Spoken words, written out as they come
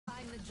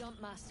Jump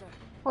master.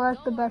 We're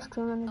like the best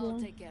team in the I'll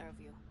game. take care of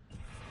you.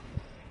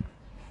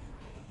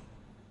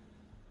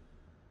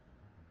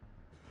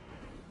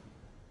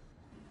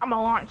 I'm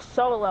a launch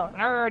solo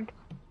nerd.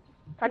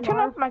 I turn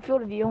off my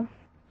field of view.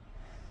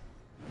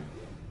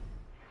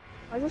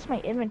 Why is this my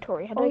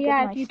inventory? How do Oh I get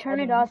yeah, my if you turn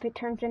it settings? up, it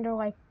turns into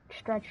like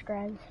stretch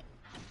spreads.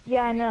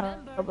 Yeah, I know,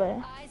 Remember,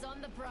 but eyes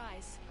on the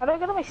prize. how do I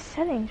go to my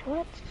settings?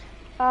 What?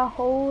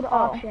 Hold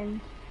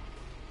options.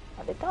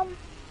 Are they dumb?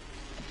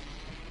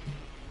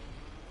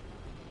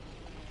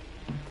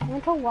 I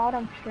went to wild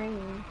I'm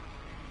streaming.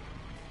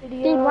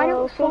 Video, Dude, why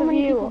don't so field of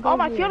many view. people go Oh,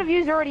 my here? field of view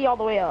is already all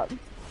the way up.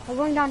 We're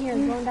going down here,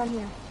 going down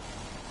here.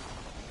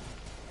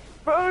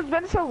 Bro, it's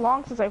been so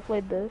long since I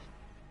played this.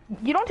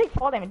 You don't take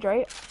fall damage,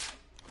 right?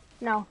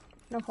 No,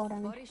 no fall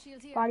damage. Body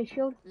shield here. Body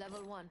shield. Level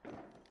 1.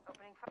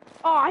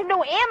 Oh, I have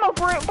no ammo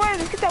for it. Boy,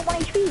 let's get that 1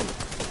 HP.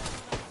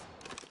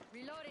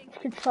 Reloading.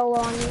 It's solo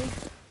on me.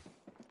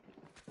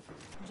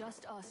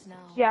 Just us now.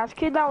 Yeah, this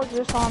kid that was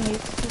just on me.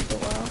 Super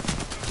well.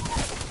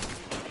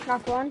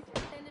 Knocked one.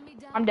 Enemy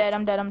down. I'm dead,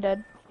 I'm dead, I'm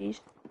dead. Jeez.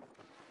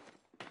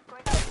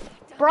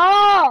 Bro!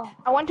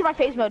 I went to my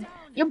phase mode.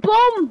 You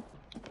boom!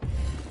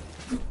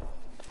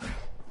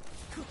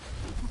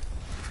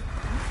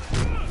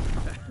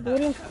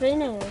 Getting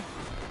finished.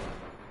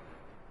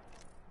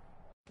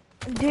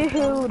 Dude,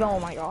 oh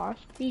my gosh.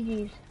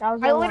 GG's. That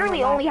was I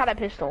literally only had a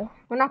pistol.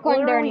 We're not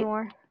going there literally-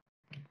 anymore.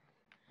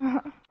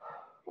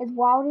 Is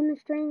wild in the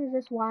stream? Is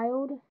this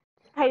wild?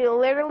 I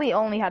literally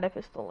only had a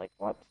pistol. Like,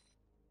 what?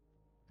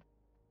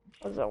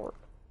 How does that work?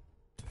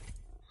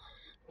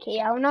 Okay,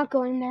 yeah, we're not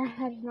going there.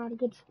 That is not a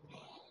good...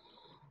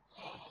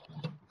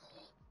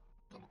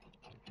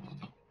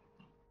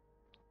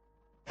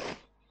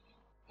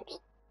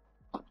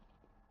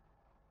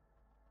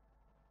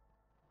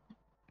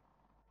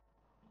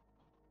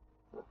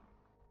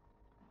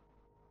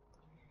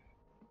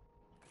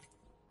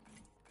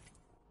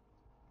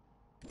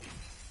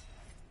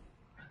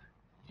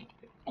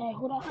 Hey,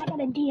 hold on. I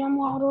gotta DM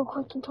Wild real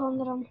quick and tell him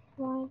that I'm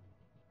live.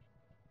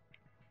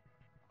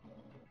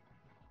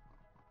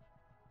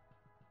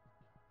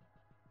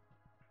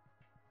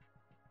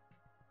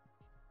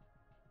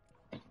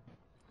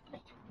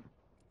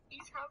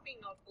 He's having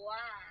a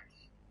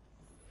blast.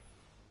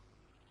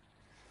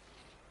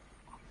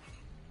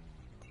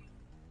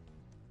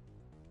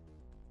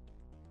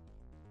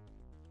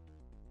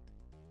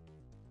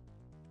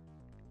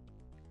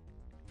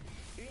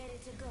 Ready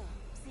to go.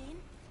 Seen?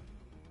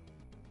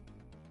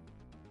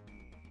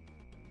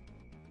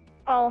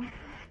 Oh,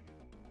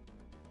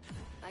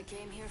 I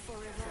came here for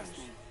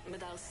revenge,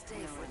 but I'll stay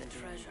for the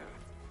treasure.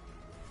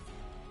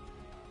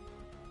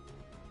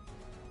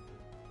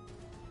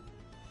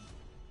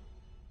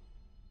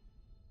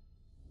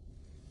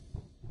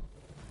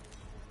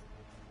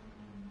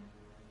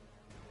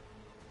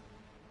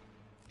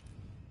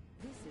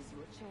 This is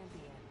your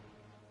champion.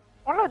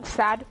 I know it's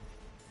sad.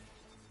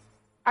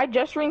 I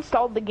just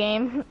reinstalled the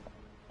game,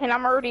 and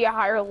I'm already a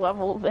higher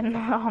level than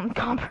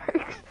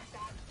Comperx.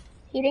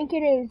 He didn't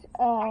get his, Just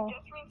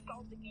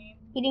reinstalled the game.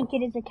 he didn't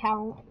get his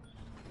account.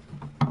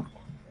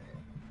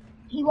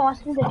 He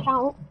lost his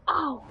account.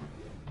 Ow!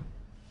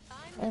 I'm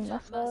And the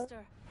that's jump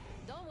master.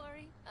 Don't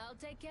worry, I'll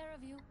take care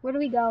of you. Where do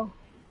we go?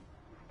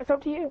 It's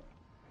up to you.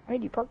 I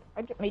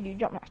made you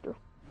jump master.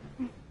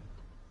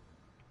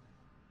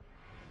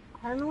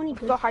 I don't know any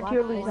good Go high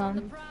tier spots. league On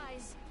the zone.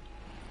 prize.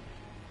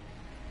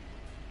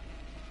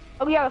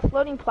 Oh yeah, the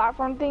floating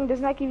platform thing,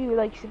 doesn't that give you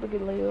like super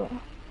good loot?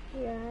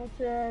 Yeah, it's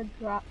a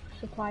drop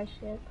supply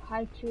ship.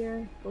 High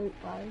tier loot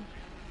bars.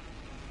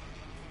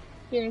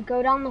 Here,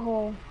 go down the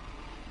hole.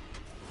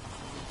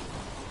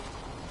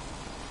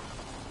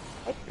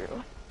 I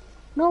threw.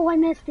 No, I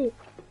missed it.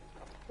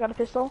 Got a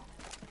pistol?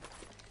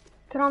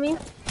 Get on me.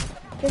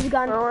 There's a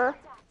gun. Where?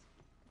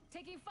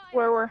 Taking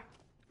fire.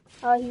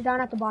 Where? He's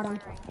down at the bottom.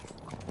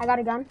 I got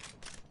a gun.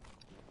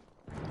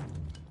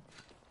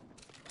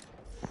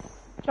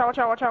 Watch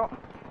out, watch out.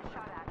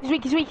 He's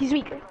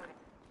weak.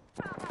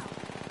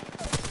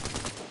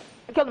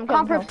 I killed him,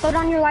 Comfort, put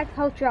on your life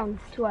health drone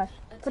to us.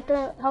 Put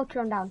the health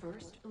drone down.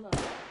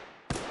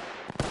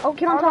 Oh,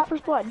 get on top.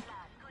 First blood.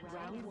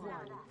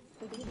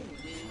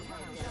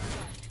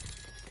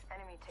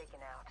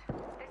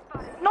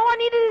 No, I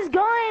needed his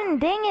gun!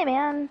 Dang it,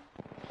 man.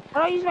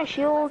 How do I use my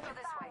shield?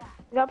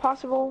 Is that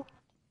possible?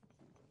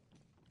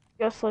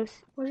 Go slow.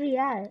 Where's he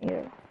at?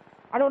 Yeah.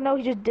 I don't know,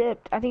 he just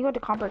dipped. I think he went to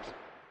Comperx.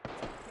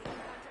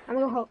 I'm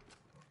gonna go help.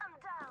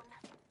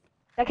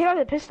 That kid had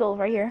a pistol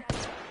right here.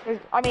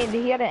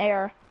 He had an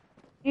AR.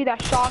 Dude,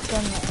 that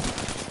shotgun.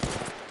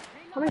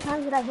 How many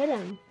times did I hit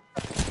him?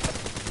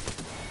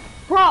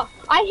 Bro,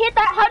 I hit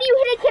that. How do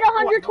you hit a kid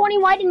 120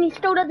 wide and he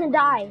still doesn't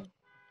die?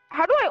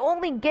 How do I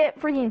only get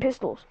freaking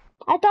pistols?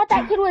 I thought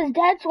that kid was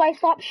dead, so I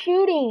stopped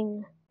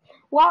shooting.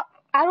 Well,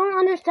 I don't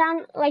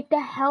understand, like, the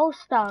hell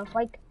stuff.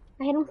 Like,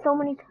 I hit him so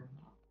many times.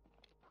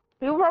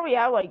 People probably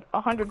have like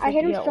 150 I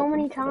hit him health so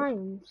many and stuff.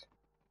 times.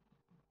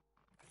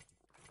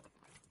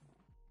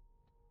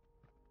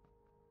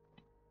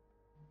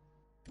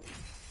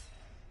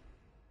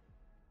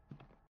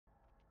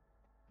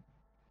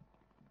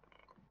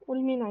 What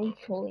do you mean, are you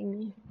trolling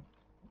me?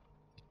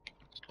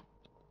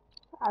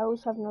 I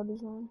always have no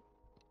design.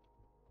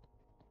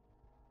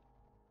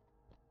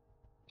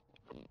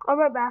 I'll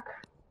be right back.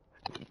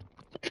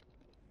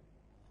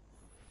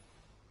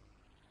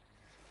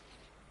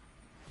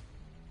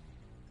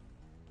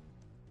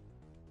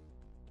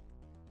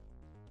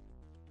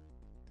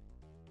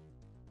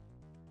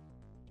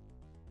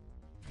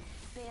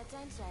 Pay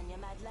attention, you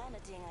might learn a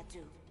thing or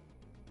two.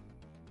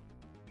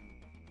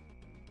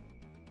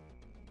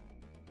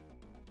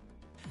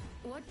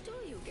 What do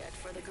you get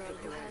for the girl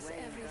who has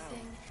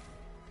everything?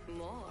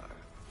 More.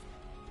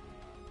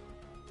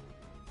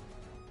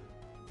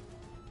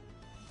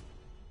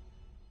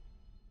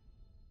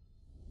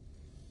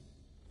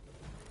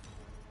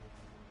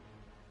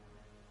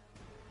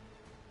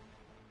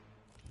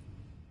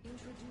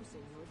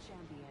 Introducing your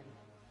champion.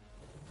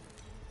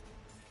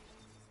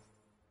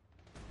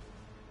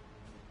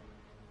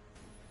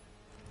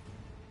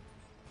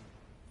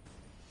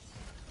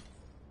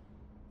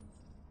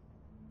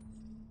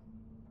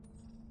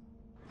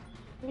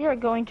 We are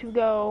going to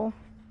go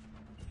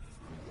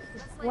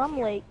Slum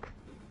Lake.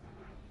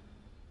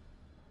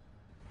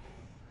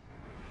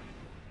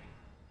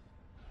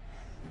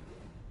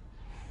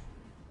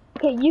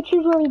 Okay, you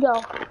choose where we go.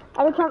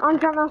 Every time I'm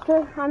Trap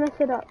Master, I mess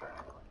it up.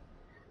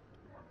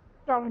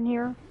 Driving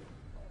here.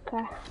 Okay.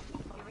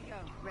 Here we go.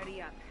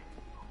 Ready up.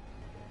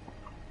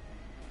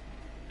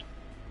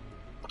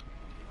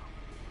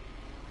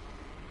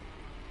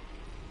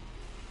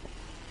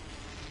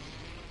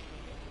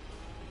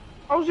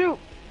 Oh shoot!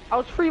 I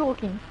was free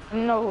looking.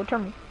 No,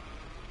 turn me.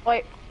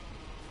 Wait.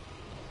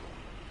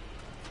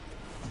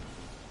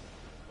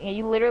 Yeah,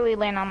 you literally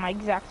land on my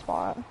exact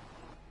spot.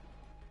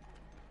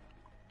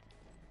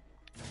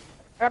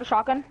 I got a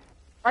shotgun.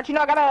 Actually,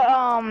 no, I got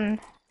a,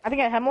 I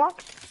think a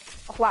hemlock.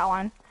 A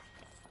flatline.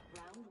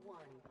 Round 1.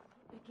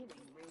 Beginning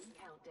ring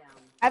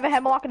countdown. I have a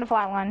hemlock and a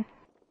flatline.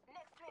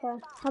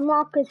 Okay.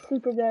 Hemlock is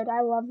super good.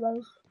 I love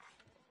those.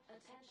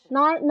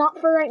 Not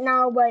for right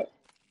now, but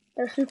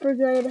they're super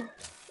good.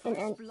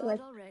 And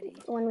like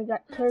when we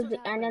get towards the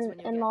end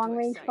in long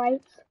range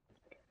fights.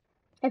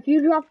 If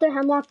you drop the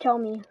hemlock, tell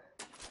me.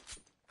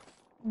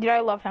 Dude,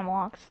 I love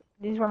hemlocks.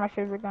 These were my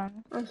favorite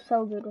guns. I'm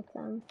so good with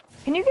them.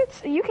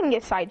 You can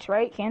get sights,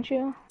 right? Can't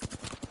you?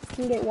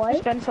 Can you get what?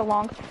 It's been so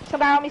long. Some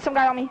guy on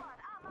me.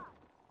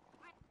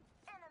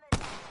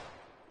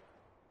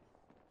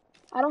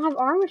 I don't have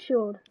armor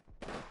shield.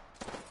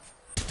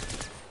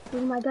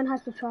 Dude, my gun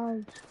has to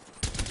charge.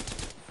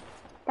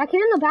 That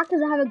kid in the back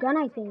doesn't have a gun,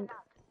 I think.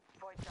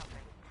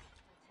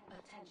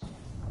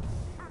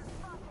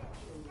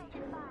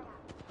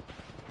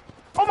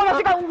 Oh my gosh,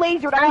 I got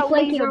lasered. I got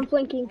lasered. I'm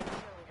flanking.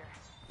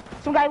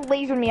 Some guy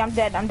lasered me. I'm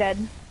dead.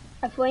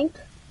 I flanked.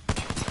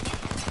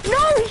 No,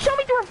 he shot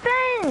me through a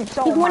fence.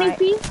 Oh He's 1 my.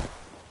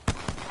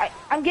 AP.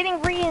 I'm getting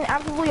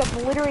absolutely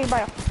obliterated by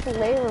a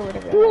flare or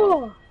whatever.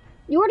 Whoa.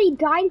 You already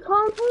died,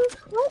 Compost?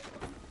 What?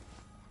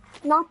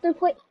 Not the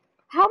play.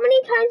 How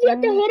many times do you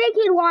have to hit a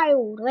kid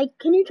wild? Like,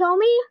 can you tell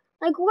me?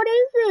 Like, what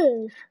is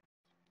this?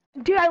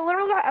 Dude, I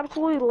literally got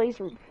absolutely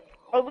lasered.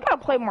 Oh, we gotta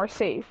play more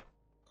safe.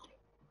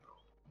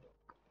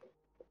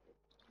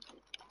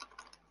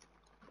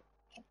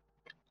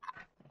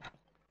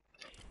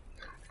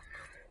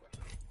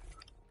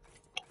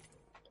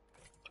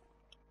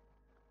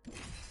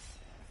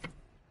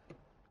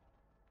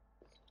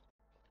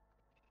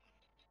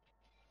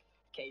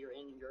 Okay, you're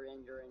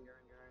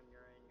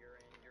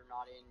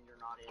not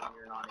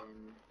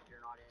in.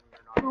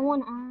 No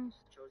one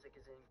asked. Josek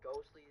is in,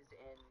 Ghostly is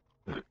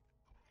in.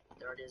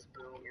 There it is,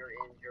 boom, you're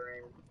in.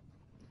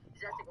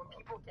 Exactly, when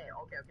people, okay,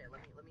 let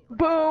me.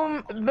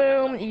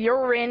 Boom,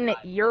 you're in.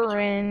 Let me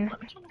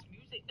turn this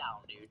music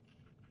down, dude.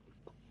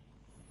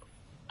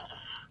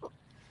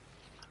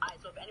 Alright,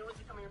 so if anyone's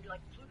to come here and be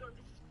like, Pluto, this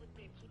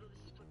is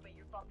clickbait,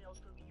 your thumbnail's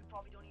clickbait, you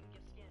probably don't even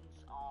give skins.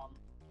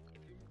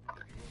 If you're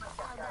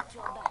I'll let you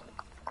back.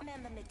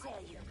 Remember me tell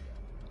you.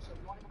 So if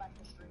you want to go back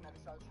to the stream, at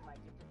the start of the stream,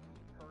 I gifted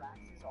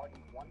Paraxis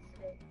already once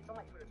today. It's on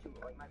my Twitter too,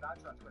 like my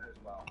voucher on Twitter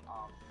as well.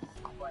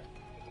 But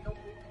if you don't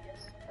believe me,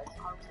 yes, that's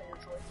 100%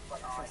 your choice.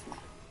 But Trust me,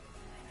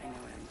 I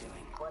know what I'm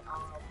doing. But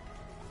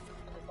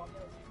the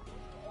thumbnail is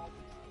all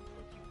these skins.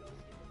 The Hugo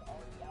skin is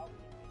already out.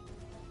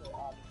 The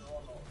girl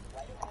on the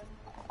right hand,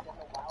 then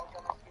the Wild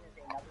Gunner skin is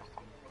another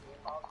skin in the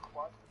game file,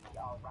 plus the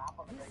wrap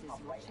on the very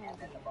top right, and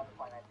then the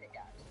butterfly knife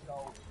pickaxe.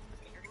 So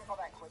if you're gonna call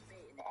that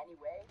clickbait in any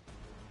way,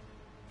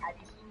 have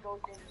you seen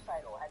Ghost Danger's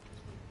title? Have you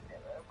seen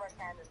Fresh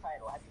Panda's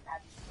title? Have you seen...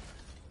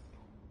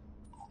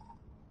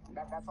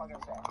 That's all I'm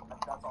gonna say.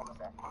 That's all I'm gonna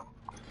say.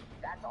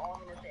 That's all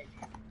I'm gonna say to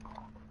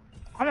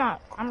you.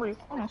 I'm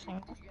replenishing.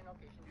 Did you get a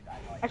notification, dude? I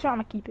know. Actually, I'm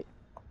gonna keep it.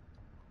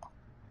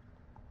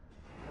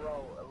 Bro,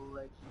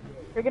 legit.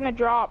 We're gonna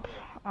drop,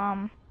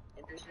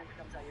 If this shit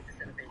comes out, you have to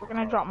send a we're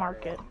gonna drop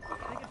market. I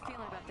have a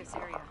feeling about this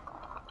area.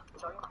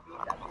 So I'm gonna beat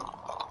that bitch.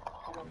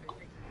 What 30 is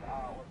coming,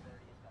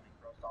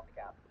 bro. Stop the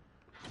cap.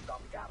 Stop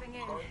the cap. Dropping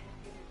in. Ghost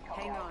Danger's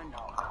coming Hang out. on. No,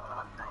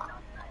 not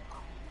tonight.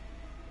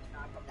 It's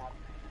not coming out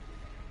tonight.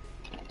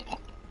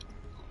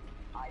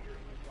 You're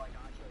in this, like, I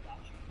got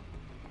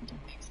you.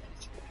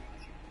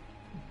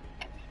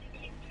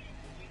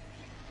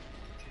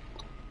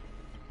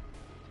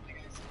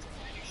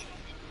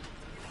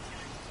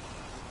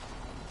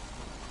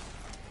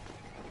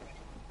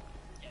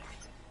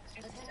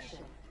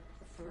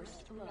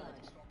 First blood.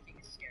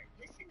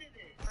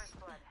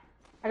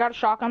 I got a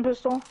shotgun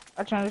pistol.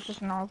 Actually, it's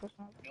just a normal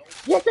pistol.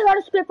 Yes, I got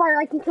a Spitfire.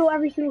 I can kill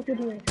every single kid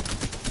here.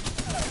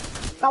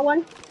 Got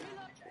one.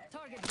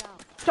 Target down.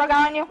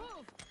 Shotgun on you.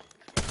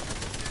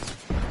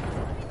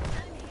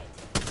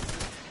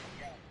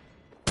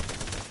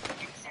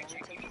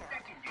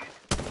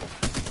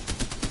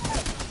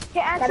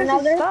 Can't access his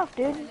another? stuff,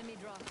 dude. Enemy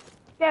drop.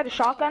 Yeah, the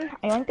shotgun.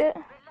 I linked it.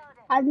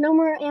 I have no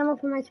more ammo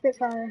for my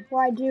Spitfire.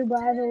 Well, I do, but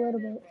I have a little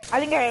bit. I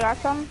think I got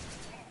some.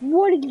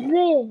 What is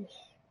this?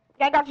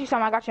 Yeah, I got you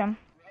some. I got you.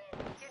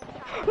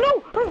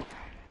 No, no.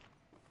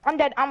 I'm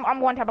dead. I'm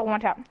one tap. I'm one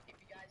tap.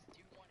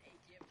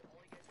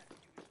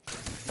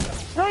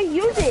 No,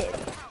 use it.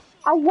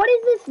 What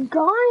is this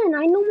gun?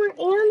 I know more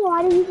ammo.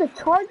 I didn't use a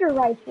charger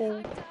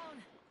rifle.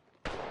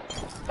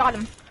 Got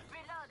him.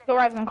 Go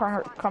rifle and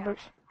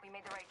comforts.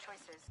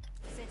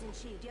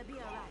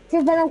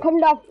 Here, Venom, come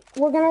down.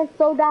 We're gonna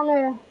throw down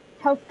a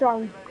health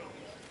drone.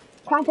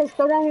 Countess,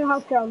 throw down your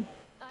health drone.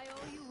 I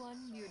owe you one,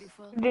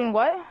 beautiful. Doing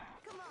what?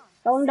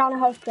 Throwing down a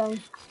health drone.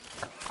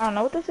 I don't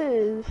know what this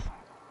is.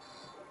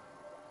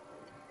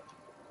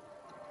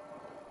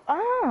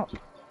 Oh,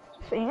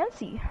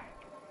 fancy.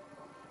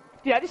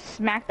 Dude, I just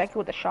smacked that kid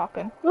with a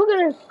shotgun. Look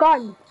at this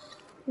gun.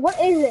 What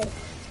is it?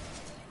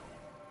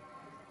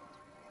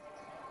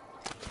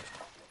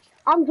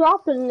 I'm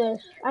dropping this.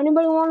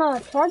 Anybody want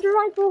a charger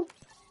rifle?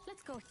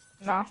 Let's go.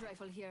 No. Charge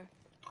rifle here.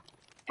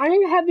 I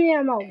need heavy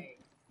ammo.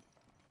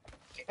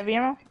 Heavy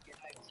ammo?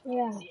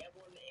 Yeah.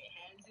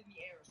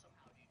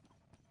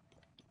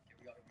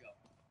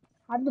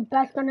 I have the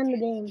best gun in the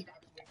game.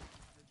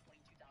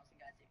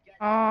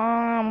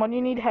 What do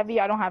you need heavy?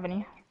 I don't have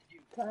any.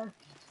 Okay.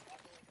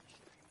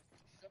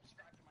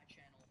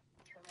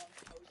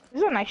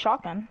 This is a nice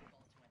shotgun.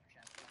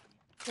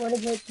 What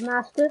is it,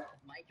 Mastiff?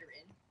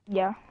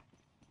 Yeah.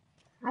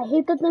 I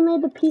hate that they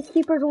made the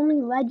Peacekeepers only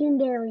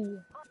legendary.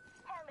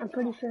 I'm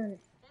pretty sure.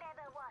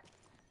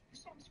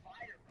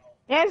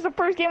 Yeah, it's the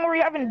first game where we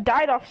haven't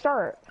died off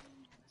start.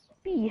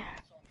 B.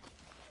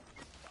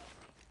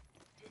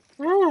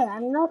 Hey,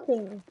 I'm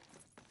nothing.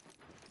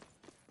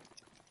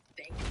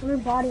 I'm in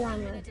body armor.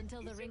 Minute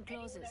until the ring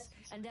closes,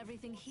 and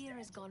everything here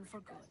is gone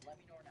for good.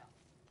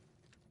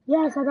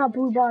 Yes, I got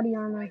blue body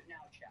armor.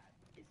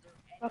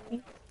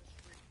 Lucky.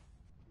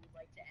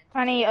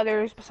 Any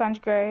others besides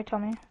Gray? Tell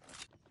me.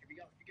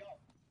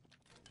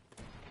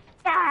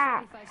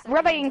 Ah!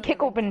 Where they can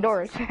kick open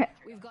doors.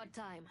 We've got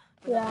time.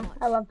 Yeah,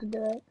 I love to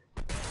do it.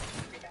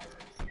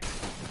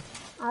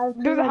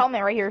 There's a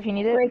helmet right here if you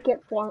need it. Break it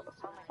for.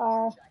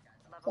 Yeah,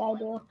 I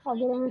do. I'll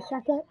get in a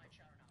second.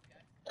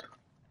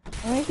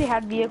 Let me see if they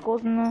had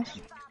vehicles in this.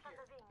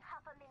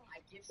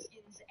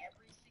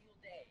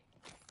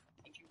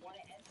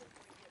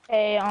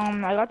 Hey,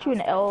 I got you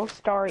an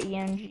L-Star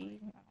ENG.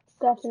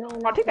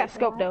 Definitely. I'll take that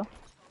scope though.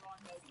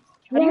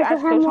 How do you Yes, add a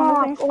scopes on those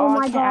hemlock. things? Oh I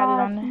my can't add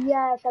it on god. there.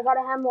 Yes, I got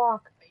a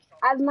hemlock.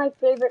 I have my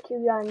favorite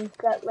two guns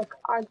that like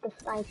aren't the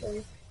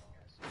snipers.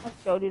 Let's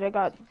go, dude. I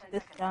got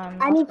this gun.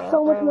 I need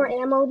so much more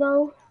ammo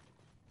though.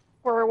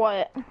 For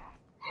what?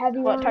 Heavy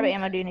What type of ones.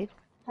 ammo do you need?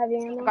 Heavy I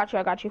ammo. got you.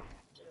 I got you.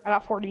 I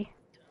got 40.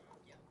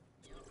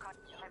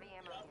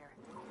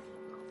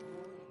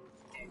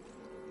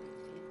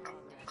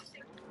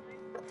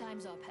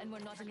 Time's up, and we're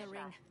not in the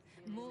ring.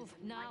 Move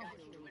now.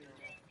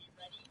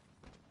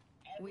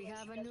 We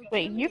have a new.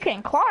 Wait, you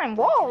can climb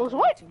walls?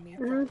 What?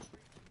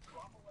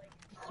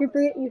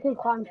 Super, you can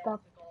climb stuff.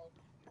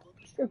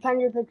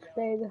 Depends if it's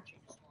big.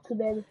 Too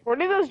big.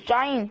 What are those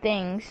giant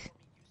things?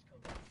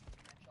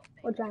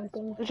 What giant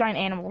things? Those giant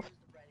animals.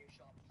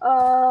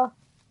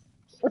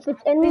 If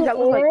it's in Things the that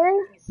look like- air,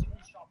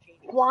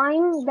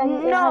 flying, then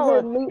it has No.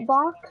 a loot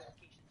box.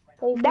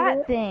 So you can That do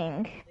it.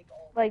 thing.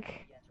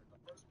 Like,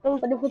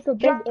 those But if it's a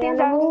big giant things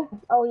that animal,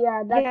 oh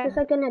yeah, that's Yeah. just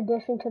like an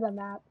addition to the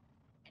map.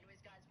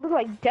 look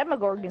like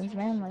demogorgons,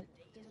 man. Like,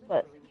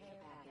 but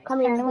Come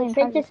here, Million let's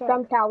take times this as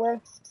jump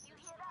tower.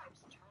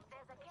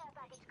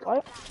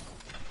 what?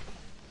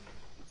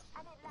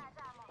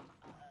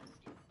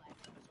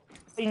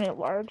 You need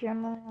large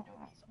ammo.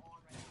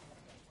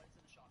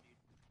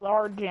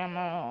 Large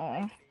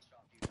ammo.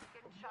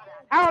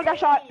 Ow, I got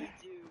shot.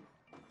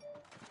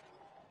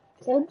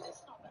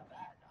 Kids,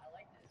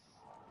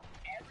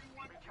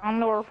 I don't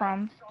know where we're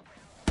from.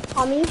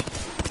 on me.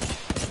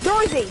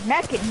 Dorsey,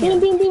 neck in here. Beam,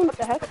 beam, beam. What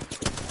the heck?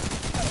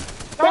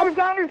 He's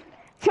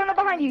coming up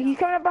behind you. He's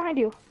coming up behind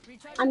you.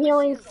 I'm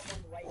healing.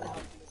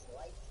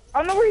 I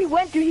don't know where he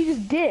went, dude. He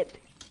just dipped.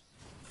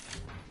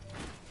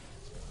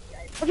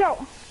 Watch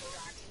out.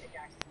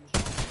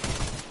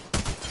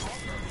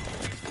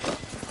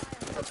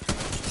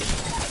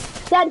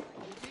 Dead.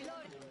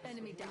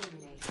 Enemy down.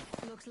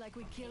 Looks like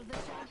we killed the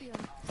champion.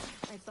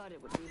 I thought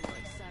it would be more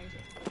exciting.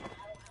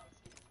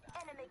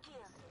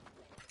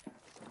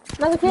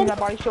 Another Use kid. that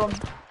body shield.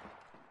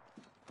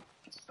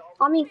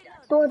 On me.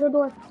 Door, door,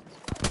 door.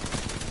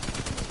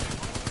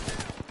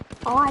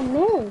 Oh, I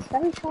missed.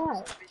 Every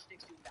shot.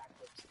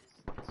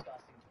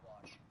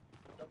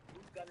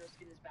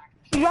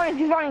 He's running,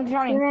 he's running, he's He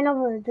running. ran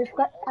over. Just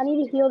got, I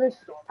need to heal this.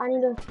 I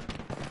need to.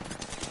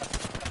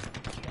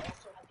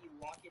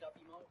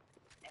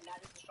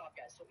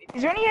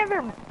 Is there any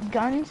other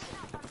guns?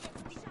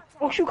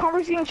 Oh shoot,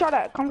 Converse getting shot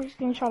at. Converse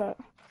getting shot at.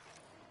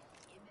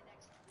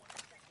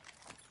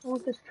 I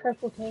want this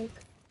triple take.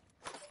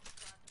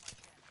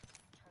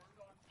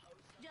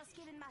 Just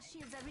giving my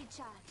shields a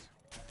recharge.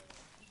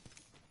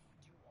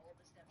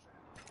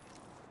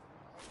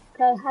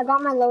 Okay, I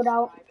got my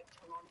loadout.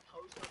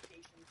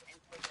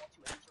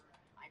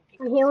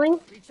 I'm healing.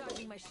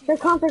 Recharging my shield. Here,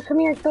 Converse, come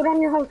here. Throw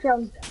down your health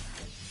zone.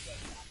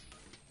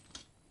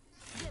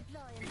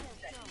 Deploying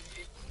health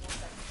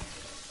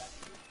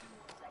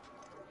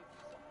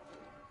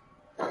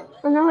zone.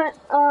 I know it,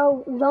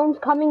 zone's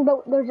coming,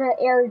 but there's an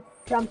air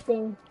jump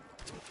thing.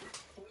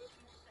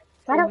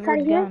 Right outside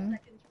of here?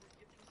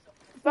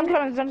 Gun.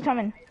 Gun's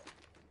coming.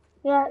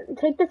 Yeah,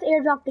 take this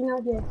airdrop thing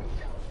out here.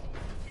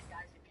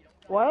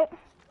 What?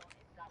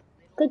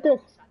 Take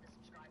this.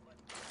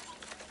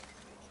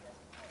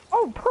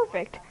 Oh,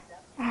 perfect.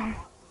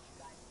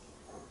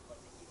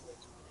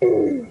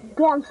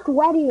 Dude, I'm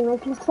sweating.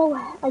 Like, it's so,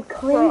 like,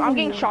 crazy. Bro, I'm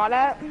getting shot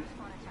at.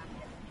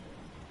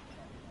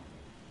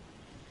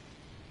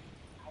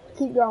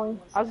 Keep going.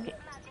 I was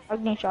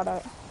getting shot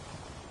at.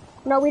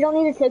 No, we don't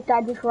need to take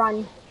that. Just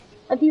run.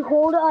 If you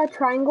hold a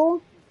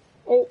triangle,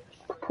 it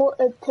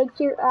takes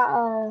your,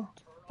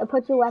 it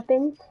puts your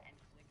weapons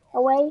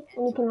away,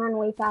 and you can run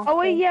way faster. Oh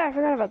wait, yeah, I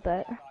forgot about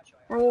that.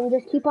 I mean,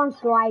 just keep on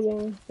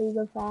sliding so you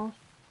go fast.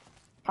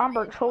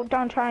 Converse, hold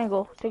down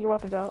triangle. Take your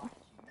weapons out.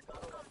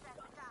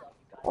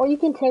 Or you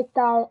can take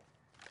that.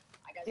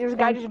 There's a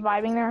guy just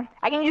vibing there.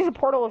 I can use a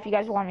portal if you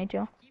guys want me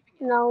to.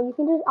 No, you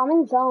can just. I'm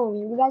in zone.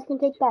 You guys can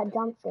take that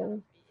jump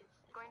thing.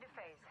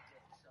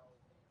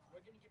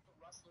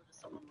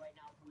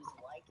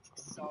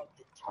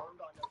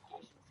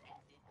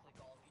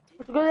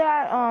 Let's go to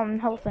that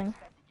health thing.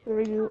 The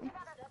reboot.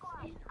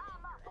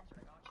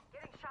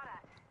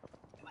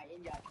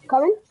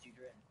 Coming?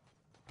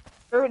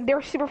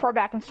 They're super far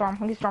back in Storm.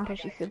 We can Storm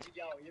push these kids.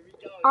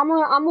 I'm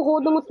gonna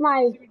hold them with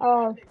my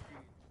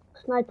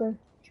sniper.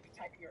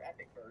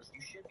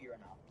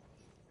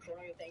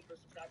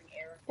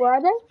 Where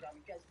are they?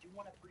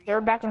 They're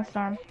back in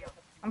Storm.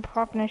 I'm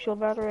popping a shield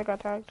battery. I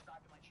got tagged.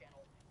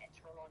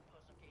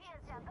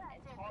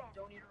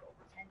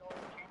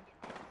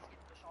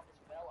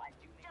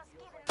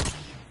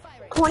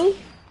 20,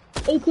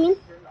 18.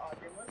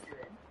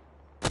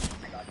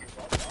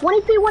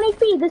 1 HP, 1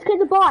 HP. This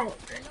kid's a bot.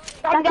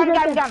 Got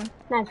him.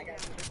 Nice.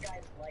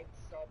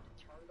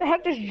 The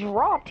heck just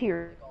dropped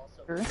here?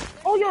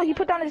 Oh, yo, he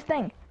put down his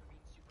thing.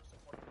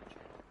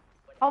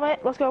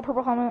 Helmet, let's go,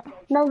 purple helmet.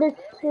 No, this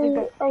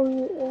is. Oh,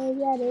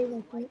 yeah, it is.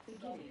 I think.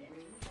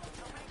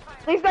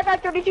 Leave that guy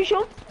 32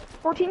 shield,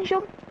 14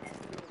 shield.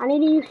 I need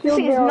to use shield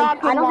This is barrels. not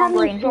good I don't long have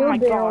any range. Oh my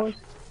shield barrels.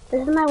 gosh.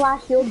 This is my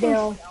last shield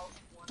barrel.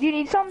 Do you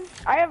need some?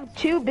 I have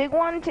 2 big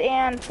ones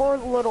and 4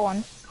 little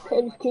ones.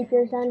 Okay, just keep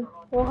yours then.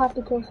 We'll have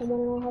to kill someone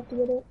and we'll have to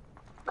get it.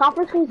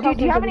 Conference can Dude,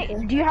 do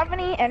you have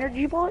any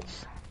energy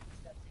bullets?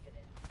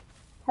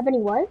 Have any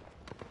what?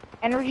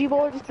 Energy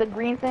bullets, the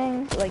green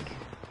things, like.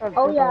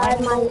 Oh yeah,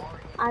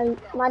 I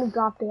might have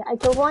dropped it. I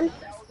killed one.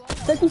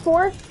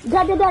 54.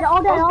 Dead, all dead,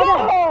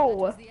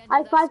 all dead.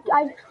 I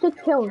have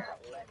 6 kills.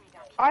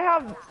 I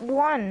have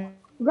 1.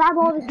 Grab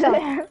all the stuff.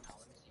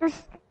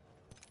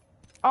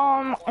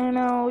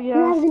 ammo,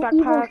 yes,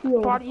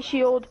 backpack, body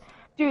shield.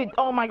 Dude,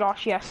 oh my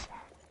gosh, yes.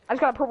 I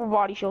just got a purple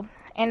body shield.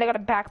 And I got a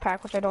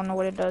backpack, which I don't know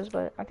what it does,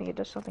 but I think it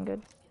does something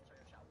good.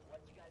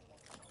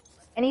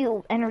 Any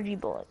energy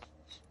bullets?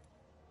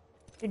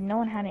 Dude, no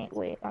one had any.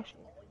 Wait,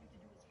 actually.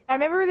 I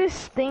remember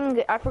this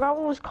thing, I forgot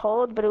what it was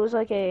called, but it was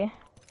like a...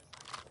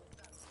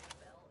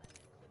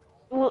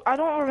 Well, I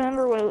don't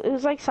remember what it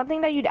was like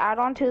something that you'd add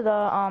on to the,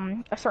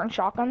 a certain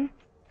shotgun.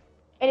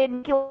 And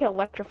it'd get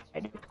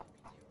electrified.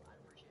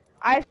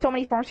 I have so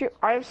many storms here.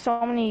 I have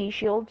so many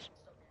shields.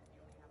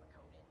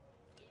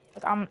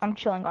 Like, I'm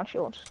chilling on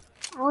shields.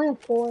 I only have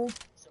 4.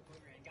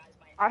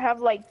 I have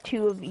like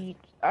 2 of each.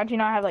 I do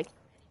not have like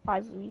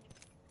 5 of each.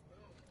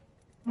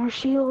 More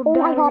shield. Oh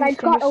my god, I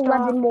got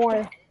 11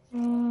 more.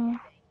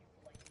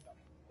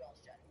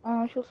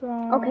 Shield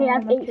okay, I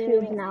have 8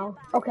 shields now.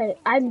 Okay,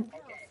 I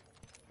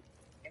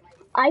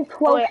have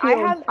 12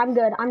 shields. I'm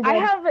good.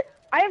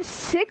 I have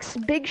 6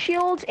 big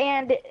shields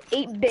and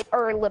 8 big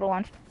or little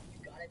ones.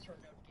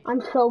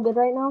 I'm so good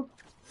right now.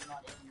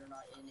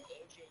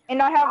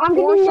 And I have I'm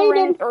 4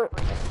 syringes.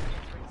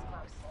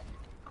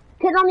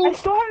 I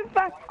still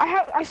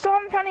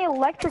haven't found any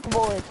electric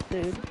bullets,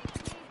 dude.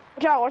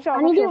 Watch out.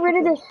 I need to get rid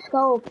of this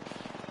scope.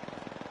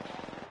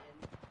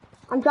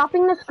 I'm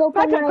dropping the scope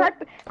on my...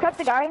 Crack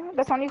the guy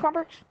that's on you,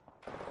 Complex.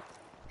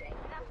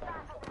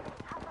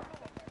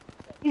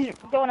 He's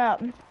going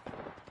up.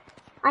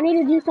 I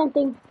need to do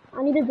something.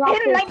 I need to drop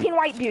Hit a this. 19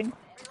 white, dude.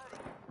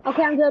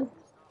 Okay, I'm good.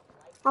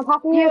 I'm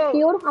popping your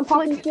shield. I'm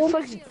popping shield.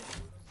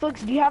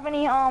 Flix, do you have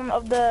any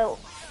of the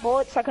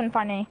bullets? I couldn't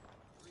find any.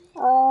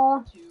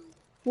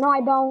 No,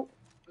 I don't.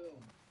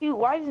 Dude,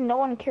 why does no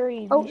one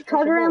carry? Oh,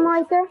 charger ammo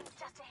right there.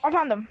 I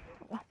found them.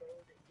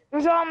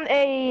 There's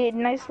a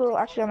nice little.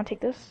 Actually, I'm gonna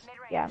take this.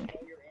 Yeah, I'm gonna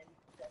take.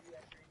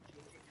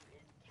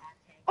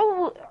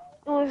 Oh,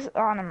 was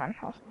oh never mind.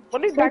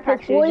 What do Take this,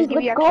 backpacks do? boys. Just give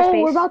Let's you extra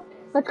go. space?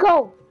 Let's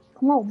go.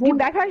 Come on, Do boys.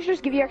 backpacks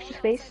just give you extra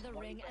space?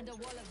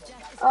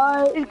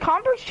 Uh, Is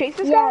Converse chase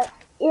this yeah,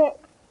 guy?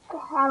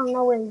 I don't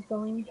know where he's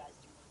going.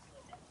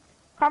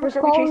 Converse,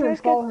 Just are we follow chasing him,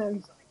 this kid? follow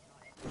him.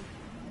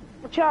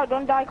 Watch out,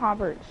 don't die,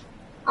 Converse.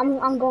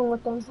 I'm going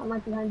with them. I'm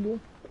right behind you.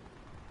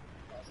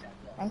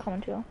 I'm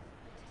coming too.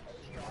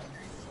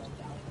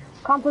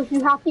 Compass,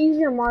 you have to use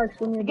your marks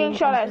when you're Getting doing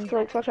shot at something.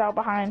 Slicks, watch out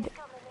behind.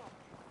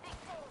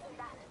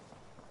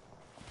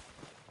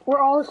 We're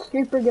all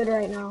super good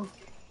right now.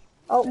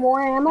 Oh,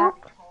 more ammo? I'll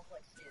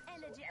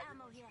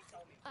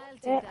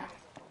take Yeah. that.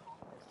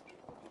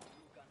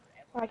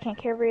 I can't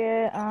carry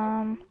it.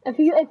 If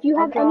you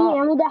have I'll any drop.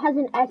 ammo that has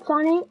an X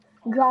on it,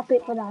 drop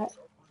it for that.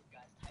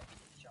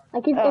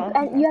 Like if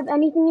okay. you have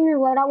anything in your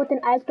loadout with an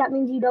X, that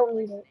means you don't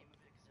need it.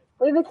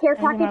 We have a care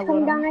Anything in my package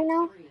coming down loadout? right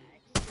now.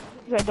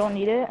 Because I don't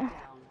need it.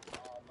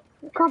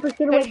 Compass,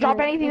 get away Just from drop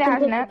it. anything You that can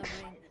has an take-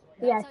 X.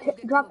 Yeah,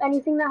 drop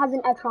anything that has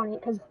an X on it,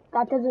 because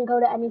that doesn't go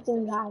to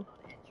anything you have.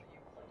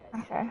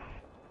 Okay.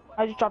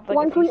 I just dropped like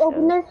Once a piece we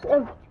open of... this,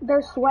 if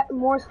there's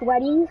more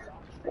sweaties,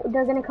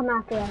 they're gonna come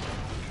after us.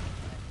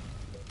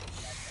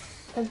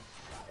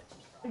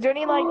 Is there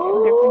any like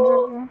good things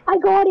over here? I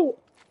got it!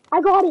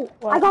 I got it!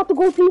 What? I got the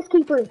gold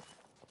peacekeeper!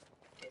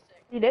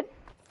 You did?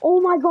 Oh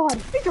my god!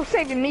 Thanks for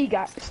saving me,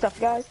 stuff,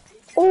 guys.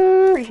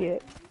 Oh! Appreciate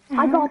it.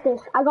 I got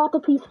this. I got the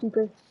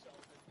peacekeeper.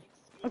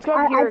 Let's go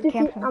over here and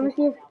camp I'm gonna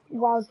see if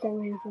Wild's saying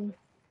anything.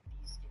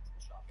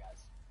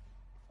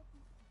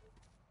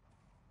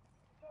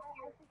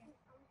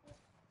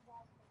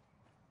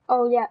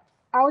 Oh yeah,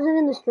 I wasn't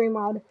in the stream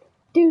Wild.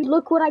 Dude,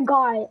 look what I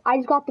got. I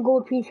just got the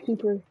gold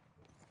peacekeeper.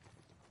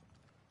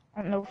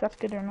 I don't know if that's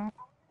good or not.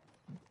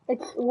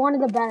 It's one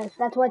of the best.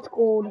 That's why it's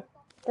gold.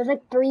 There's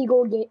like 3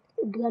 gold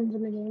guns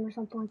in the game or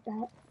something like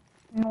that.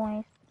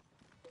 Nice.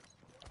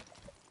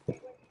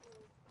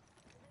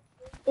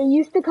 It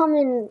used to come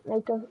in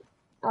like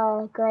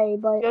a gray,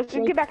 but Let's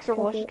just they get back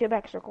circle. took Let's just it. get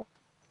back circle.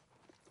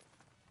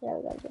 Yeah,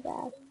 we gotta get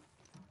back.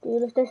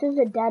 Dude, if this is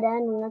a dead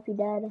end, we might be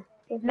dead.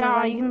 If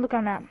No, we you can look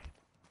on that.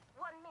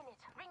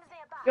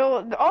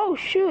 Yo, oh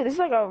shoot, this is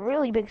like a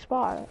really big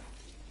spot.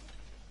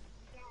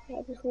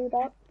 Yeah, just leave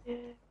that.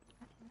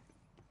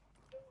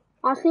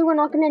 Honestly, I'm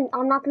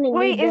not gonna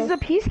Wait, need is the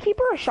this.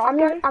 peacekeeper a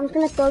shotgun? I'm just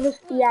gonna throw this.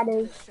 Yeah, it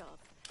is.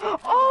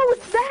 Oh,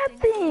 it's that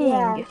thing.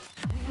 Yeah.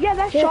 Yeah,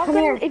 that Here, come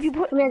shotgun. here. If you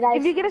put, Come here, guys.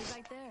 if you get a,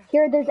 Right there.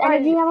 Here, there's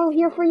Alright. energy ammo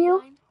here for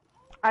you.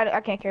 I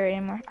can't carry it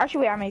anymore.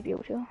 Actually, wait, I might be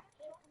able to.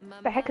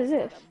 My The heck is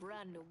man's got this? a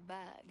brand new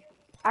bag.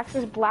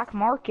 Access black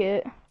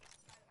market. Can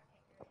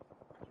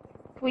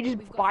we just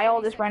We've got buy all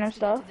 30 this random seconds to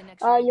get stuff? to the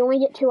next ring. You only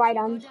get 2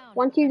 items.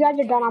 Once you guys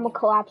are done, I'm gonna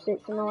collapse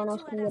it so no one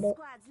else can get it.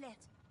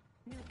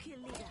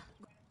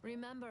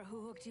 Remember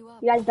who hooked you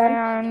up? You guys done?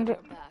 And You're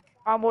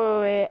back.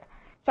 wait.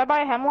 Should I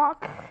buy a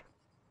hemlock?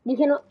 You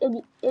can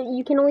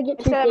only get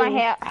 2 Instead of my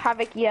things.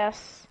 havoc,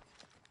 yes.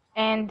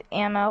 And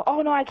ammo.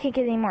 Oh no, I can't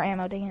get any more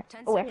ammo. Dang it.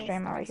 10 Oh, seconds. extra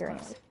ammo right here.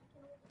 Thanks, Anyways.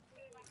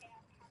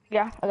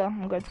 Yeah. Okay,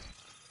 I'm good.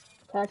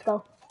 Okay, let's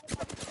go.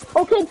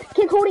 Oh,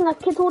 kids holding us.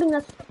 Kids holding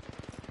us.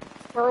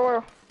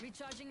 Where?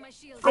 Recharging my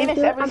shield. They I'm missed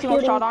shoot- every I'm single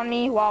shooting. shot on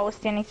me while I was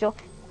standing still.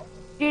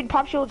 Dude,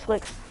 pop shield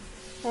Slicks.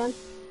 Man.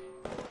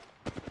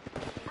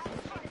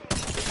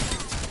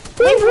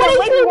 Laser one, HP,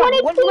 laser one,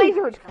 1 one's HP.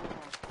 lasered.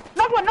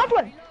 Knocked one,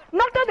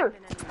 knocked the other.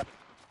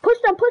 Push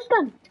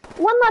them.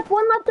 One left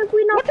if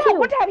we knock 2.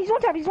 One tap, he's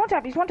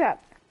one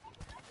tap.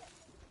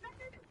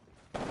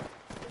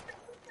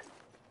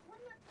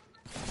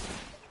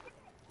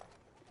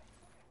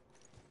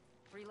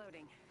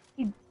 Reloading.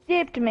 He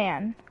dipped,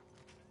 man.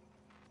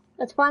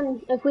 That's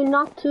fine. If we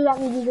knock 2, that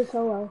means he's a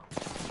solo.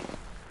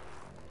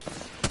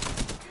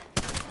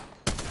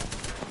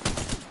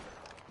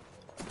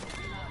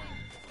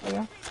 There you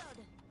go.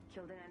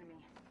 Killed an enemy.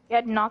 He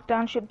had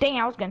knockdown ship. Dang,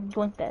 I was gonna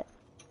blink that.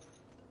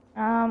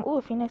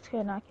 Ooh, Phoenix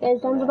could not Okay,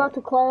 zone's about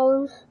to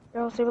close.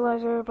 Barrel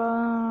stabilizer,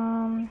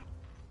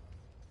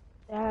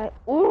 that.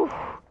 Ooh!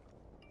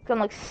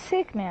 Gonna look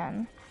sick,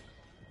 man.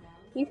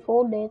 You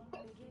fooled it.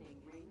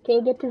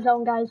 Okay, get to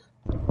zone, guys.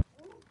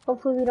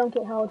 Hopefully we don't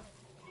get held.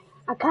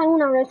 I kind of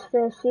want to risk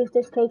this, see if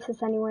this takes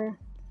us anywhere.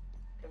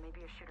 There may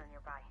be a shooter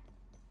nearby.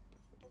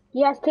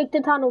 Yes, take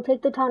the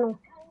tunnel.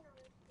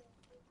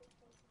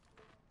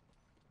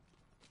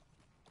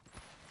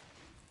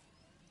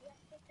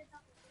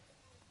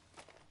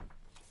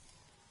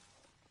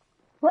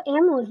 What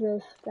ammo is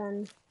this,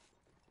 then?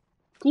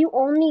 Do you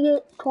only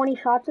get 20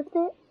 shots with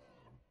it?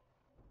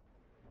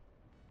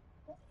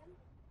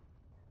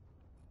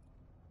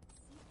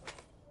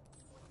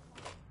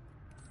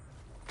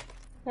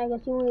 I guess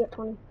you only get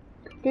 20.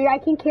 Dude, I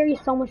can carry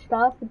so much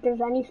stuff. If there's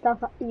any stuff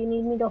you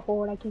need me to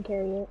hold, I can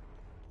carry it.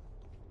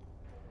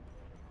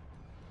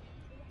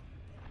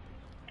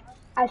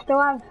 I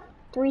still have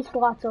 3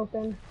 slots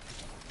open.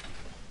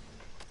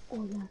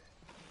 Oh, yes.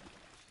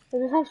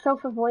 Does this have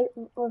self-revive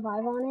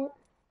on it?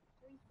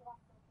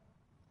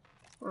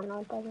 Oh, no,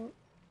 it doesn't.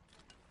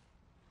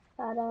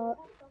 That up.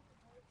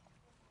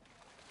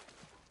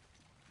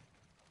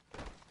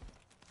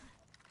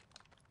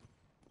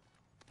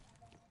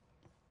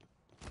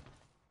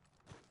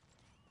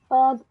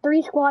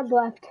 3 squads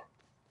left.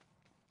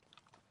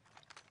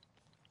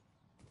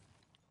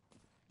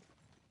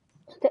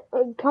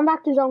 Come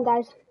back to zone,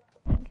 guys.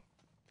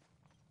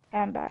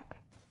 I'm back.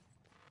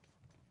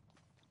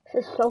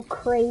 This is so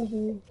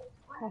crazy.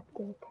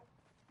 Hectic.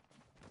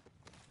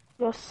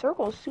 Your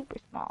circle is super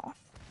small.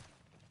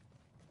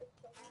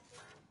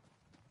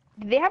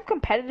 Do they have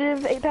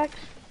competitive Apex?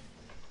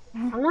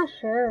 I'm not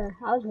sure.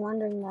 I was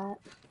wondering that.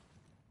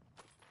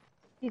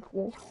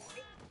 Equal.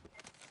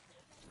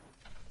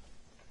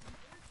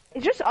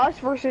 It's just us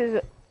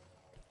versus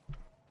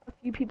a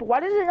few people. Why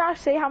does it not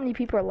say how many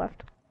people are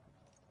left?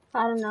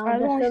 I don't know, I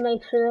just to don't-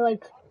 make sure,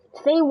 like,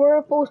 say we're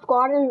a full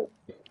squad and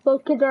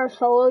both kids are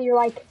solo, you're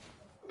like,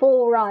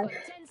 full rush.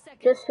 10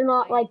 seconds. Just to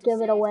not, like, give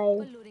it But away,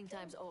 looting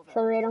time's over.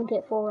 so they don't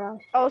get full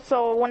rush. Oh,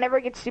 so whenever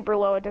it gets super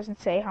low, it doesn't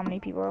say how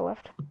many people are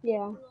left.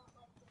 Yeah.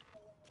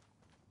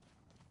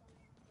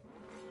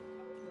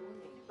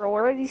 Bro,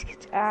 where are these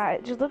kids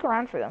at? Just look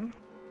around for them.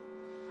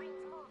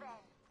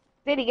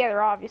 Stay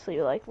together,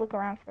 obviously. Like, look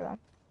around for them.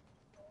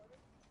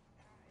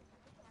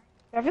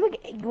 I feel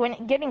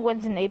like getting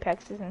wins in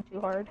Apex isn't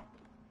too hard.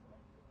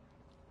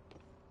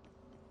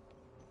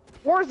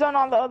 Warzone,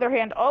 on the other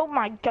hand, oh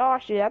my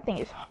gosh, dude, that thing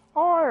is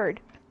hard.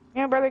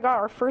 Me and my brother got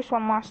our first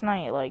one last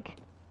night. Like,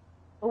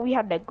 but we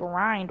had to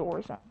grind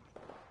Warzone.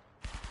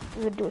 It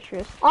was a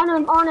delicious. On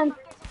him.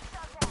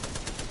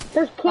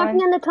 There's camping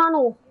Fine. in the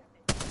tunnel.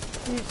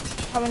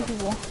 How many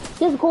people?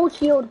 He has gold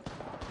shield.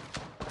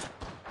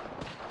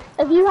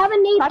 If you have a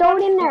nade, Knocked throw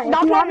one. it in there. If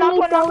Knocked you one, have a nade,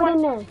 knocked throw one, it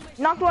in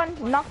knocked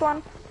there. Knocked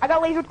one. I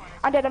got lasered.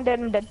 I'm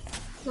dead.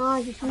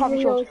 No, just Pop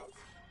use shield. those.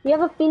 You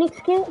have a Phoenix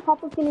kit?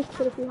 Pop a Phoenix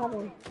kit if you have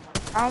one.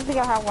 I don't think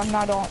I have one. No,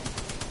 I don't.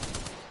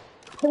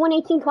 Hit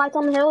 118 twice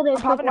on the hill. There's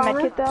I'm popping a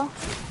quick medkit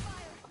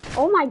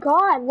though. Oh my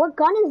god, what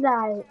gun is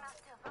that?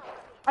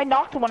 I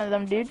knocked one of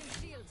them, dude.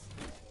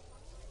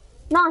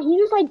 Nah, he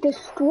just like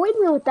destroyed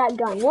me with that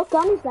gun. What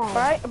gun is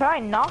that? But I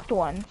knocked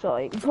one, so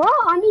like, Bro,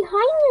 I'm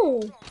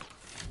behind this.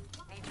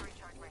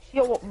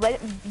 yo, well,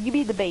 you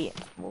be the bait.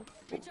 We'll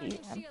see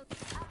him.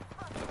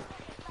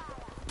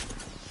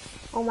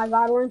 Oh my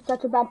god, we're in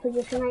such a bad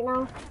position right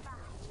now.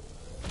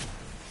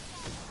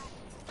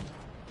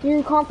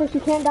 Dude, Compass,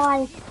 you can't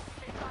die.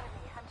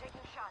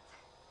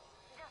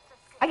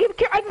 I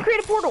can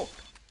create a portal.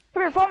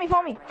 Come here, follow me.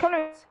 Come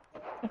here.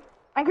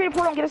 I can create a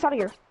portal and get us out of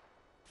here.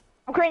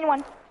 I'm creating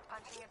one.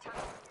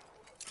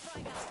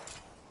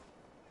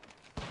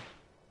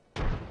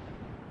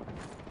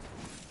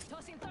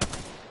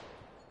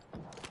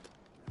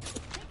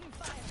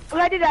 Oh,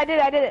 I did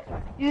it.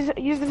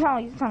 Use the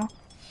tunnel.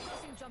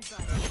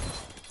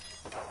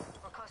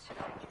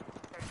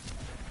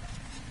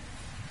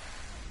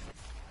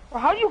 Well,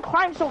 how do you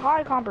climb so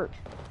high, Compert?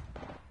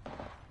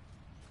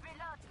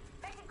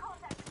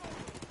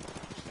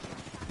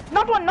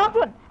 Knocked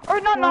one. Or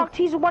not knocked,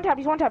 he's one tap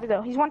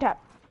though. He's one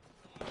tap.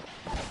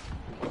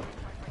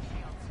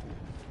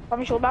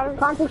 Popping shield battery.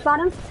 Compass shot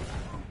him.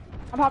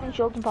 I'm popping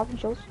shields.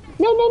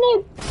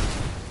 Nade.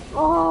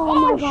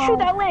 Oh my god. Shoot,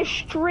 that landed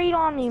straight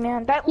on me,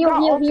 man. That Heal.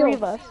 got all three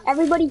of us.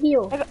 Everybody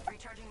heal. That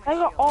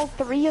got all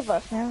three of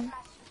us, man.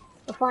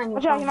 We're fine, we're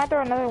Watch out, he fine. might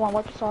throw another one.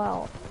 Watch us all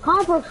out.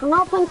 Compass, we're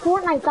not playing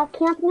Fortnite. Stop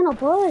camping in a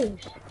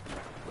bush.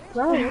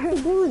 Bro, what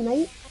you doing,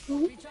 mate?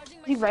 Is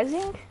he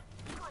rezzing?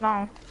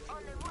 No.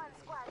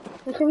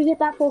 Make sure we get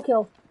that full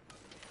kill.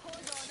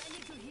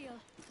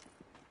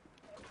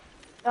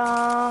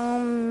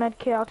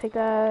 Medkit, I'll take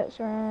that.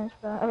 Syringe,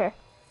 okay.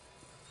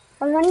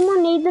 Are there any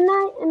more nades in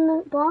that, in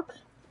the box?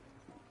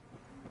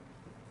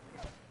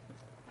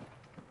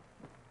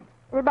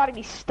 We're about to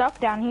be stuck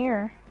down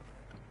here.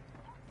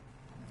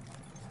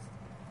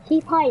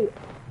 Keep height.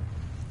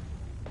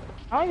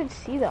 I don't even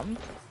see them.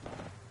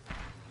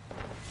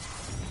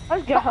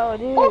 Let's go,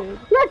 dude. Oh,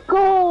 let's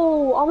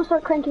go! I'm gonna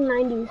start cranking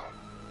 90s.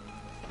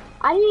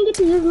 I didn't even get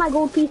to use my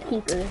gold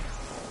peacekeeper.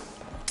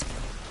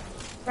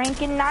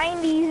 Ranking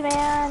 90s,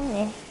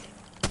 man.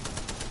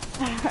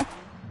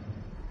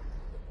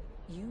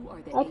 You are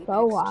the That's Apex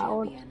so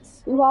wild.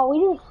 champions. Well,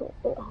 we just,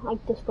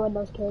 like, destroyed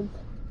those kids.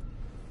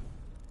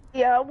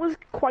 Yeah, it was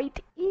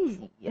quite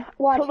easy.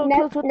 Watch, Total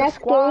kills with the next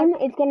squad. game,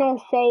 it's gonna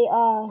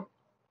say,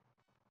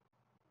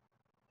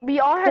 We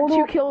all had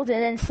total- 2 kills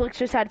and then Slicks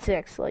just had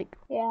 6. Like,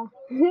 yeah.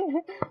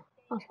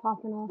 I was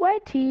popping off.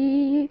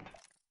 wetty.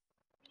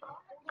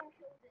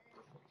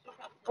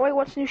 Wait,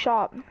 what's new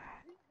shop?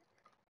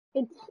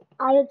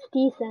 It's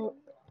decent.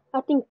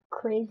 Nothing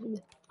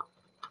crazy.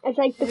 It's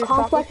like the Is it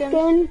complex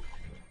Stockton? skin.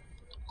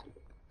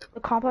 The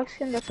complex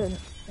skin? That's a...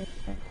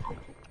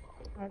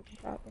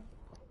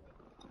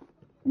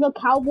 The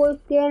cowboy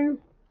skin.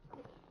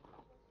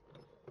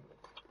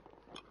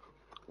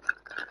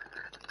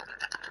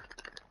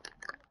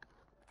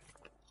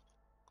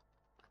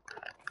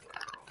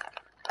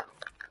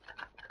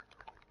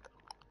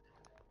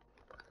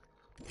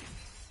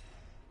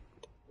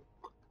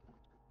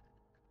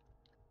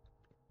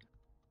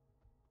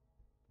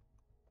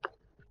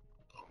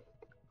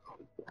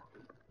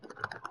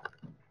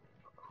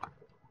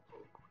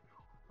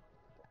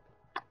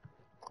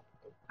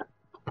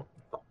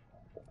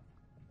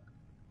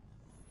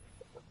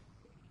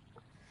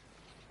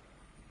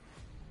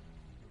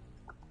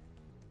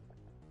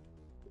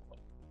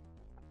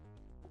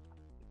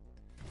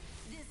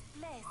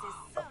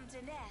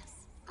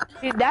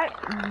 Dude,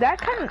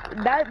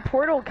 that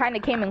portal kind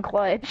of came in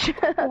clutch.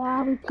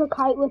 Yeah, we took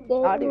height with it,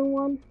 Oh, dude.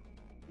 everyone.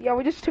 Yeah,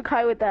 we just took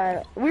high with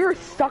that. We were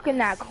stuck in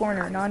that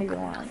corner, not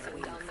even lying.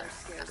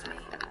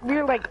 We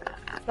were like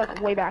stuck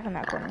way back in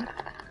that corner.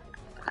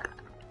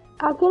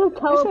 I could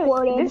have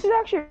teleported. This is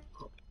actually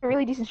a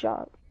really decent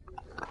shot.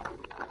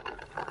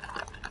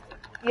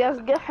 Yes,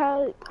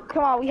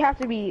 come on, we have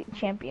to be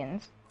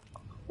champions.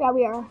 Yeah,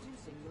 we are.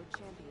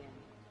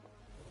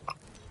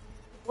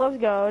 Let's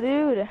go,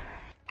 dude.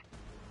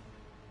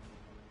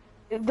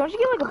 Don't you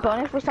get like a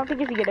bonus for something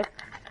if you get a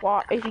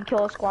squad, if you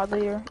kill a squad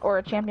leader or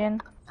a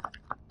champion?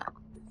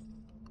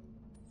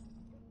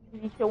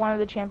 If you kill one of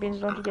the champions,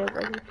 don't you get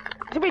like?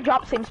 Did we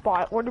drop same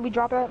spot? Where did we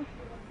drop at?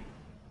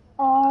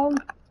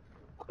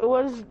 It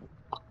was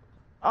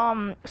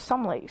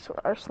some lakes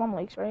or Slum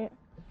Lakes, right?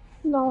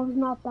 No, it's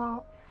not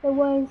that. It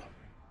was.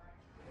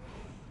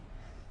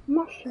 I'm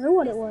not sure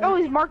what it was. No,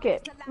 it was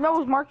Market. No, it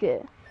was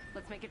Market.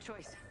 Let's make a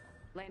choice.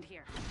 Land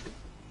here.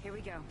 Here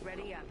we go.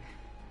 Ready up.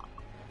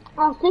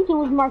 I was thinking it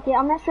was Market.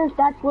 I'm not sure if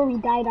that's where we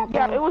died at.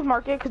 Yeah, though. it was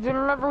Market because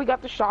remember we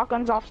got the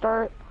shotguns off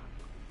start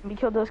and we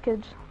killed those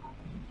kids.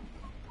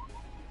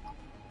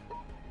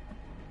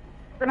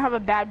 We're gonna have a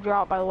bad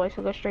drop, by the way,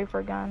 so go straight for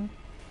a gun.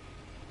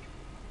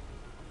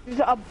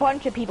 There's a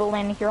bunch of people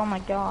landing here. Oh my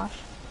gosh.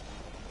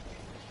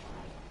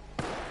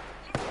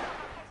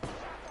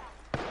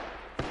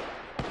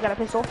 I got a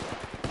pistol.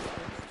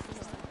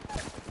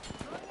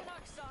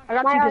 I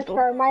got two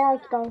pistols. My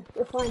art's go.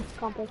 It's fine,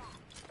 Compass.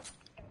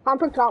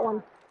 Compass got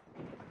one.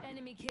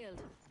 Enemy killed.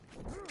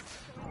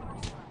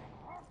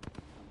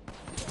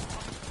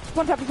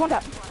 One tap, one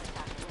tap.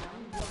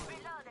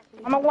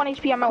 I'm at 1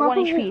 HP, I'm at 1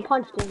 HP.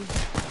 Punched him.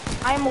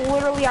 I am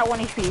literally at 1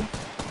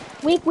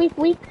 HP. Weak.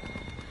 Wait.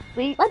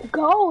 Let's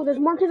go. There's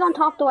monkeys on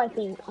top though, I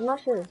think. I'm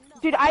not sure.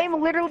 Dude, I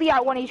am literally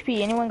at 1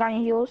 HP. Anyone got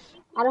any heals?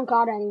 I don't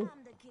got any.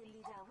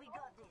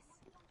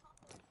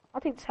 I'll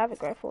take this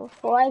Havoc rifle.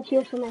 Well, I have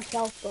heals for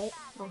myself, but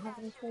I don't have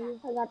any for you.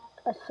 I got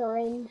a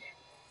syringe.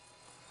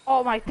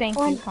 Oh my, thank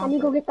you. I need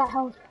to go get that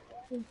health.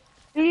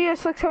 Yeah,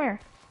 Slicks, come here.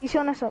 He's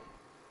healing us up.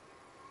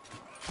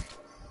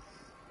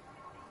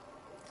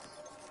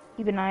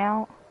 Keep an eye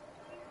out.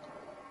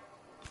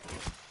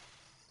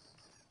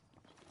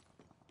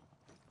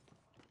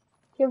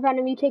 Here,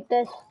 Venom, you take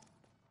this.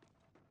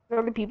 There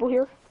are the people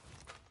here.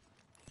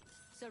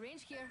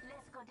 Syringe here.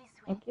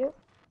 Thank you.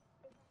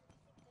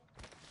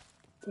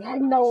 We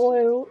had no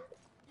loot.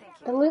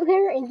 The loot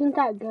here isn't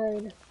that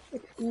good.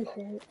 It's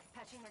decent.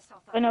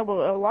 I know, but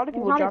a lot of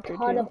people Not a dropped here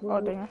ton too. of Oh,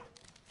 loot. dang.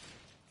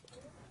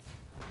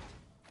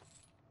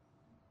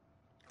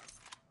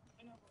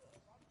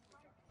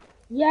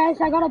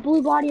 Yes, I got a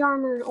blue body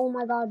armor. Oh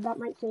my god, that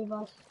might save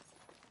us.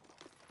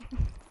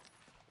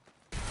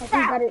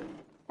 I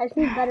just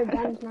need better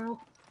guns now.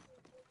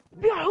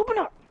 Yeah, open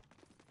up!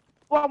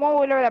 Well,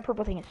 whatever that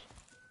purple thing is.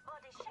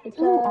 It's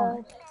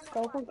a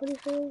scope, I'm pretty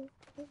sure.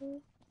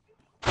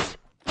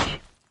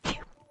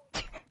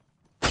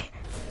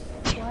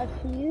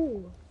 What's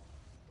you?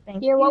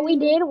 Thank Here, you. what we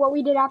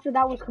did after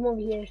that was come over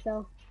here,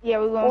 so. Yeah,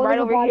 we went Order right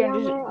the over body here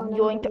and just armor, and then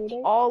yoinked delete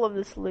it. all of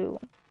this loot.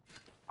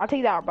 I'll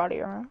take that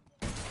body armor.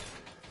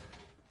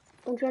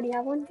 Don't you already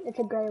have one? It's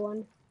a gray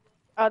one.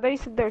 They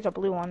said there's a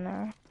blue one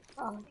there.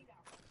 Oh.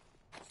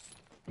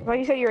 Well,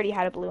 you said you already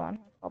had a blue one.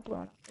 I'll blue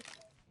one.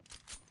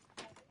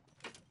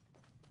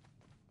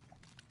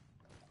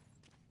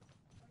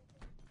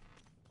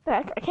 The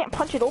heck? I can't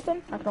punch it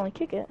open. I can only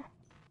kick it.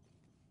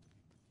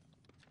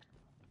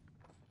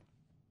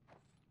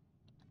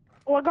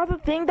 Oh, I got the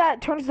thing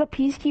that turns the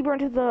Peacekeeper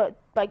into the,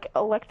 like,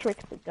 electric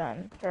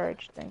gun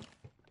charge thing.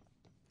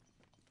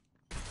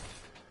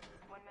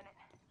 1 minute.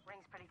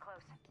 Ring's pretty close.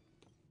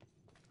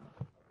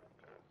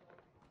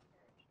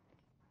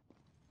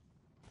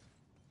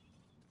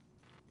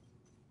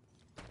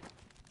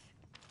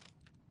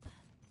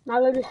 My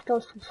loot is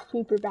still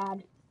super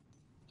bad.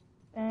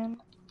 And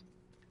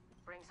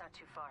Ring's not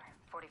too far.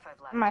 45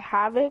 left. my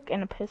Havoc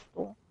and a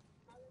pistol.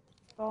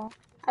 So,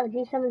 I have a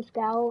G7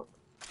 Scout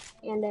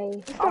and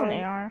a got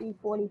an AR.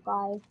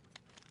 RG45.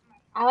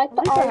 I like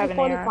the At least I have an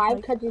AR, RG45 like-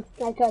 because it's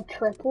like a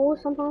triple or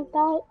something like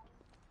that.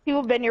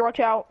 people been here, watch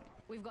out.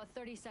 We've got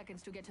 30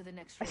 seconds to get to the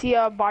next I room. see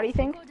a body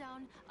thing. Go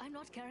down. I'm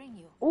not carrying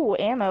you. Ooh,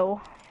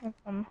 ammo.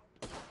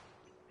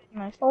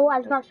 Nice. Oh, I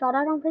just got shot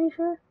at, I'm pretty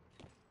sure.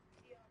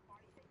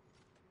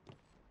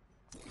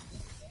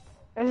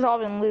 This has all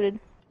been looted.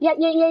 Yeah.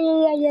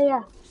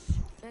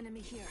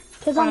 Enemy here.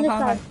 Cause on Fine, this fine,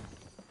 side. fine.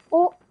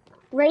 Oh,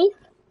 Wraith.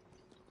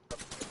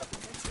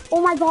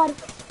 Oh my god.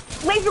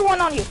 Laser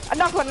one on you. I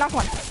knocked one,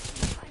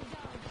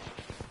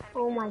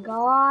 Oh my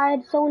god,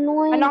 so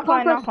annoying. I knocked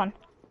Compass one.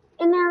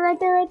 in there, right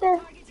there.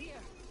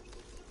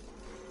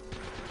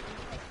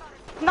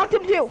 Knocked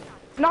him too.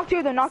 Knocked two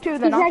of them.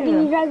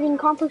 He's rising.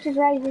 Compass is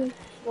rising.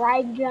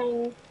 Rising.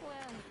 Well,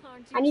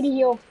 aren't you I need a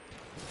heal.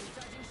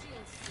 recharging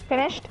shields?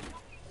 Finished.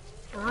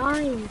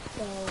 Nice.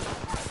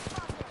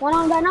 One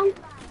on Venom.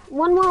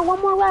 One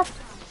more left.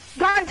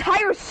 Got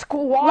entire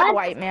squad Let's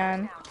white,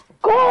 man.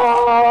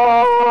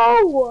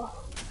 Go!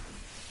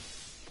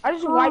 I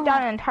just wiped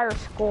out an entire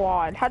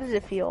squad. How does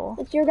it feel?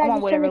 It's your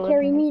guys' turn to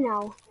carry me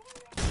now.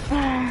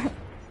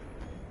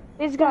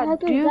 He's got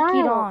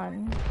dookied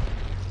on.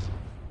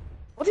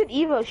 What's an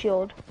Evo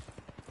shield?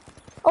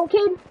 Oh,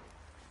 kid.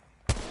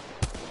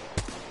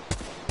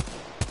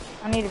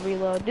 I need to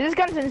reload. Dude, this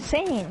gun's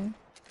insane.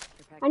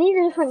 I need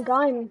a different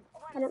gun.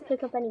 I didn't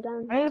pick up any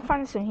guns. I need to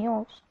find some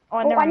heals. Oh,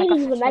 I need to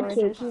use the med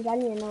kit. Jeez, I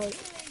need to know it.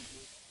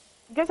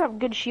 You guys have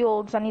good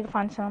shields. I need to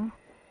find some.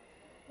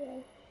 Yeah.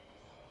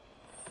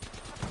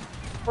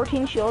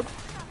 14 shield.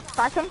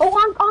 Crack him. Oh,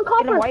 on Get him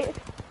copper. white.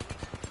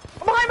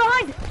 Oh,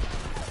 behind!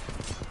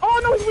 Oh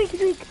no, he's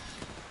weak.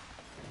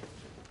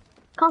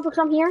 Conflicts,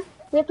 I'm here.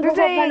 We have to go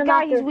There's help a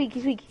guy. after.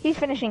 He's weak. He's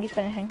finishing.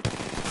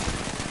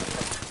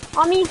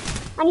 On me.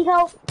 I need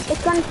help.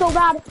 This gun is so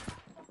bad.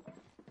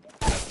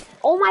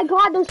 Oh my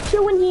god, there's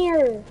two in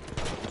here.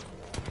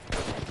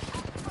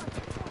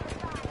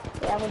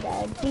 Yeah, we're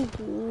dead.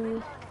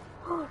 GG.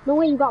 No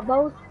way, you got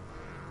both.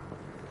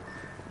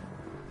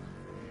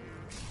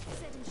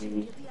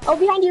 Oh,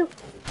 behind you.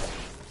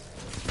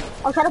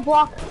 I'll try to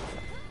block.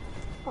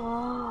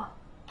 Oh.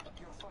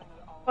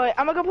 Alright,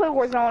 I'm gonna go play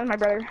Warzone with my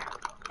brother.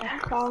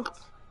 Okay.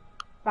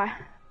 Bye.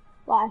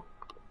 Bye.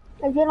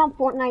 I get on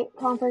Fortnite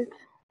conference.